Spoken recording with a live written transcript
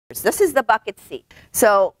This is the bucket seat.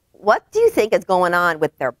 So what do you think is going on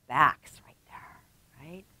with their backs right there,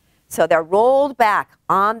 right? So they're rolled back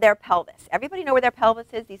on their pelvis. Everybody know where their pelvis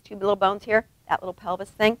is, these two little bones here, that little pelvis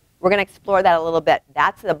thing? We're going to explore that a little bit.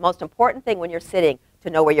 That's the most important thing when you're sitting, to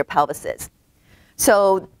know where your pelvis is.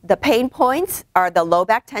 So the pain points are the low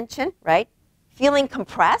back tension, right? Feeling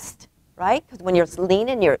compressed, right? Because when you're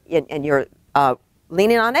leaning, you're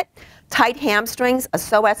leaning on it. Tight hamstrings, a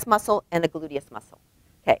psoas muscle, and a gluteus muscle.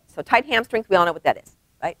 Okay, so tight hamstrings, we all know what that is,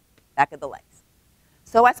 right? Back of the legs.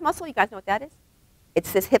 Psoas muscle, you guys know what that is?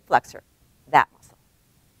 It's this hip flexor, that muscle.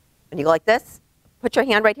 When you go like this, put your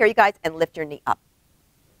hand right here, you guys, and lift your knee up.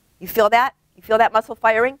 You feel that? You feel that muscle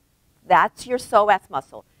firing? That's your psoas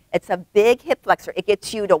muscle. It's a big hip flexor. It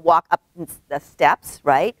gets you to walk up the steps,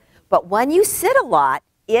 right? But when you sit a lot,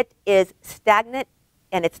 it is stagnant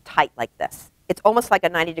and it's tight like this. It's almost like a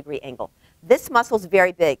 90-degree angle. This muscle's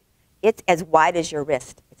very big. It's as wide as your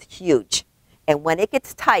wrist. It's huge. And when it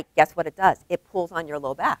gets tight, guess what it does? It pulls on your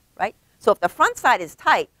low back, right? So if the front side is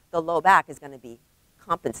tight, the low back is going to be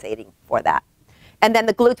compensating for that. And then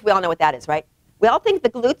the glutes, we all know what that is, right? We all think the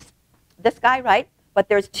glutes, this guy, right? But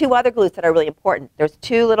there's two other glutes that are really important. There's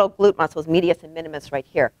two little glute muscles, medius and minimus, right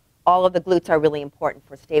here. All of the glutes are really important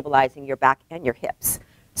for stabilizing your back and your hips.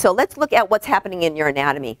 So let's look at what's happening in your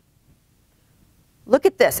anatomy. Look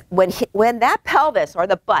at this. When that pelvis or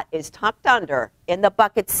the butt is tucked under in the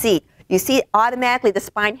bucket seat, you see automatically the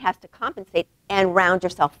spine has to compensate and round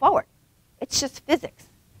yourself forward. It's just physics,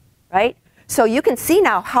 right? So you can see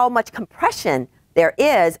now how much compression there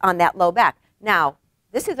is on that low back. Now,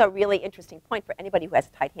 this is a really interesting point for anybody who has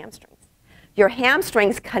tight hamstrings. Your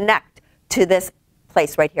hamstrings connect to this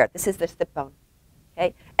place right here. This is the sit bone,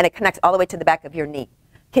 okay? And it connects all the way to the back of your knee.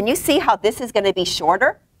 Can you see how this is going to be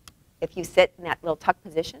shorter if you sit in that little tuck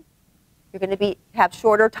position? You're going to have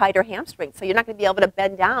shorter, tighter hamstrings. So you're not going to be able to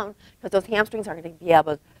bend down because those hamstrings aren't going to be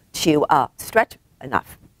able to stretch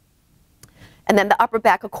enough. And then the upper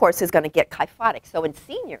back, of course, is going to get kyphotic. So in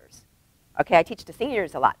seniors, okay, I teach the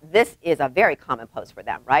seniors a lot. This is a very common pose for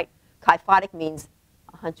them, right? Kyphotic means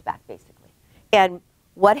a hunchback, basically. And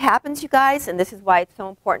what happens, you guys, and this is why it's so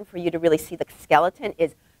important for you to really see the skeleton,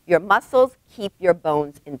 is your muscles keep your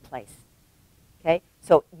bones in place. Okay?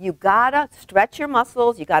 So you gotta stretch your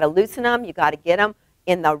muscles, you gotta loosen them, you gotta get them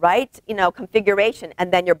in the right, configuration,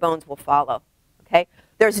 and then your bones will follow. Okay?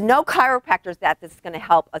 There's no chiropractors that this is gonna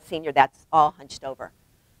help a senior that's all hunched over.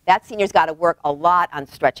 That senior's got to work a lot on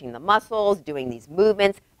stretching the muscles, doing these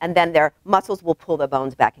movements, and then their muscles will pull the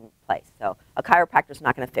bones back in place. So a chiropractor's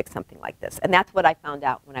not going to fix something like this. And that's what I found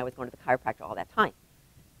out when I was going to the chiropractor all that time.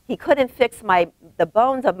 He couldn't fix the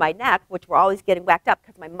bones of my neck, which were always getting whacked up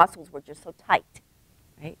because my muscles were just so tight,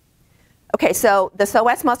 right? Okay, so the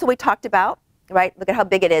psoas muscle we talked about, right? Look at how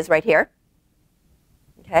big it is right here.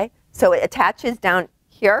 Okay, so it attaches down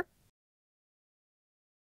here.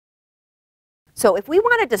 So if we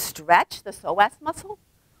wanted to stretch the psoas muscle,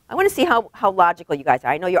 I want to see how logical you guys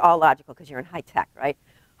are. I know you're all logical because you're in high tech, right?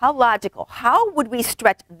 How logical? How would we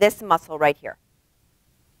stretch this muscle right here?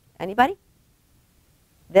 Anybody?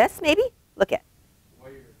 This maybe? Look at.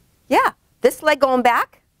 Yeah, this leg going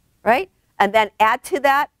back, right? And then add to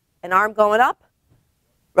that an arm going up,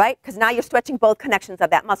 right? Because now you're stretching both connections of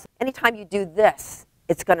that muscle. Anytime you do this,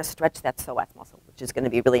 it's going to stretch that psoas muscle, which is going to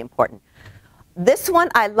be really important. This one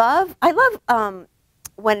I love. I love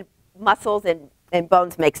when muscles and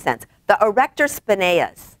bones make sense. The erector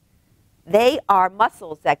spinaeas. They are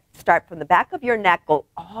muscles that start from the back of your neck, go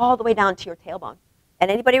all the way down to your tailbone. And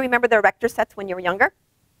anybody remember the erector sets when you were younger?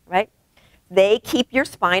 Right? They keep your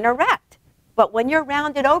spine erect. But when you're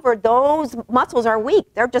rounded over, those muscles are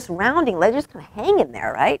weak. They're just rounding. They're just kind of hanging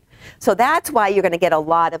there, right? So that's why you're going to get a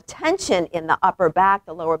lot of tension in the upper back,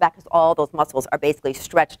 the lower back, because all those muscles are basically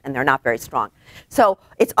stretched and they're not very strong. So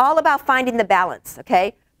it's all about finding the balance,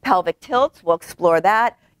 okay? Pelvic tilts, we'll explore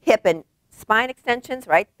that. Hip and spine extensions,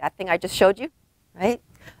 right? That thing I just showed you, right?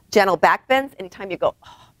 Gentle back bends. Anytime you go,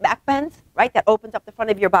 back bends, right? That opens up the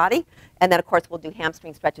front of your body. And then, of course, we'll do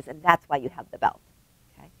hamstring stretches, and that's why you have the belt.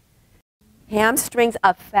 Hamstrings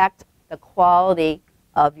affect the quality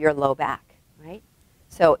of your low back, right?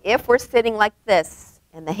 So if we're sitting like this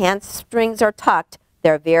and the hamstrings are tucked,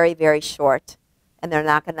 they're very, very short, and they're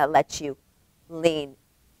not going to let you lean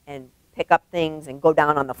and pick up things and go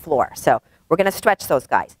down on the floor. So we're going to stretch those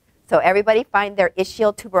guys. So everybody find their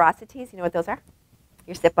ischial tuberosities. You know what those are?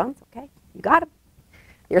 Your sit bones, okay? You got them.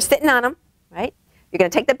 You're sitting on them, right? You're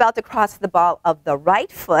going to take the belt across the ball of the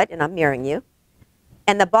right foot, and I'm mirroring you.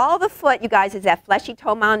 And the ball of the foot, you guys, is that fleshy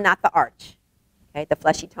toe mound, not the arch. Okay, the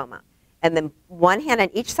fleshy toe mound. And then one hand on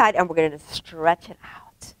each side, and we're going to stretch it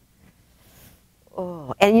out.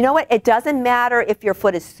 Oh, and you know what? It doesn't matter if your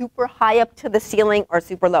foot is super high up to the ceiling or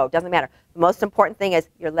super low. It doesn't matter. The most important thing is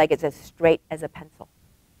your leg is as straight as a pencil.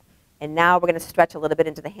 And now we're going to stretch a little bit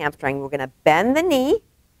into the hamstring. We're going to bend the knee,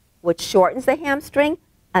 which shortens the hamstring,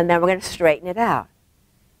 and then we're going to straighten it out.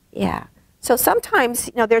 Yeah. So sometimes,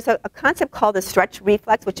 you know, there's a concept called the stretch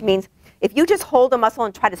reflex, which means if you just hold a muscle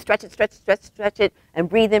and try to stretch it, stretch it, and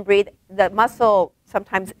breathe in, breathe, the muscle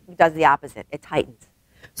sometimes does the opposite. It tightens.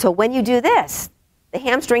 So when you do this, the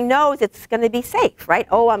hamstring knows it's going to be safe, right?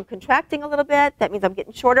 Oh, I'm contracting a little bit. That means I'm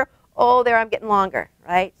getting shorter. Oh, there I'm getting longer,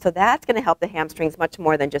 right? So that's going to help the hamstrings much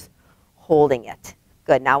more than just holding it.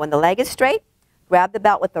 Good. Now when the leg is straight, grab the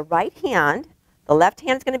belt with the right hand. The left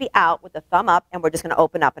hand is going to be out with the thumb up, and we're just going to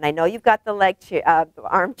open up. And I know you've got the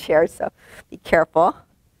armchair, so be careful.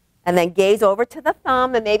 And then gaze over to the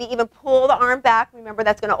thumb, and maybe even pull the arm back. Remember,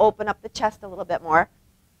 that's going to open up the chest a little bit more.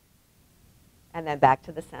 And then back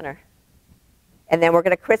to the center. And then we're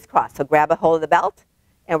going to crisscross. So grab a hold of the belt,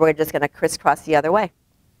 and we're just going to crisscross the other way.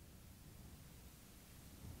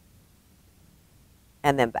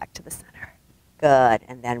 And then back to the center. Good.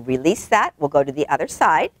 And then release that. We'll go to the other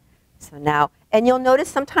side. So now, and you'll notice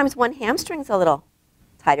sometimes one hamstring's a little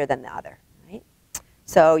tighter than the other, right?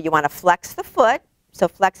 So you want to flex the foot. So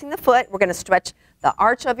flexing the foot, we're going to stretch the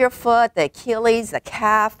arch of your foot, the Achilles, the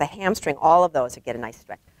calf, the hamstring, all of those to get a nice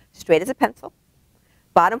stretch. Straight as a pencil.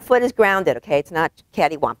 Bottom foot is grounded, okay? It's not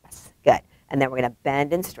cattywampus. Good. And then we're going to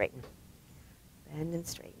bend and straighten. Bend and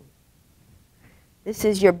straighten. This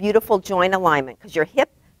is your beautiful joint alignment because your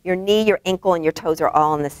hip, your knee, your ankle, and your toes are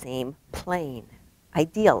all in the same plane,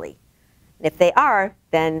 ideally. And if they are,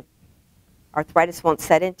 then arthritis won't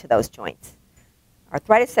set into those joints.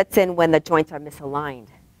 Arthritis sets in when the joints are misaligned.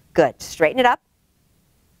 Good. Straighten it up.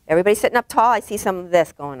 Everybody sitting up tall. I see some of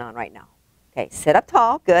this going on right now. Okay, sit up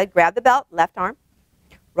tall. Good. Grab the belt. Left arm.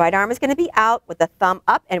 Right arm is going to be out with the thumb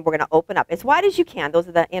up, and we're going to open up as wide as you can. Those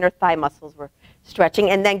are the inner thigh muscles we're stretching.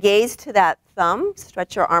 And then gaze to that thumb.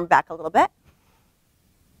 Stretch your arm back a little bit.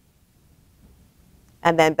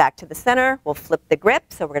 And then back to the center. We'll flip the grip.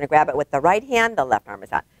 So we're going to grab it with the right hand. The left arm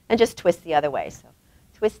is out. And just twist the other way. So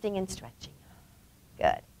twisting and stretching.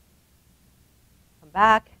 Good. Come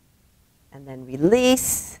back. And then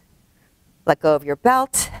release. Let go of your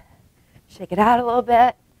belt. Shake it out a little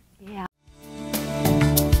bit. Yeah.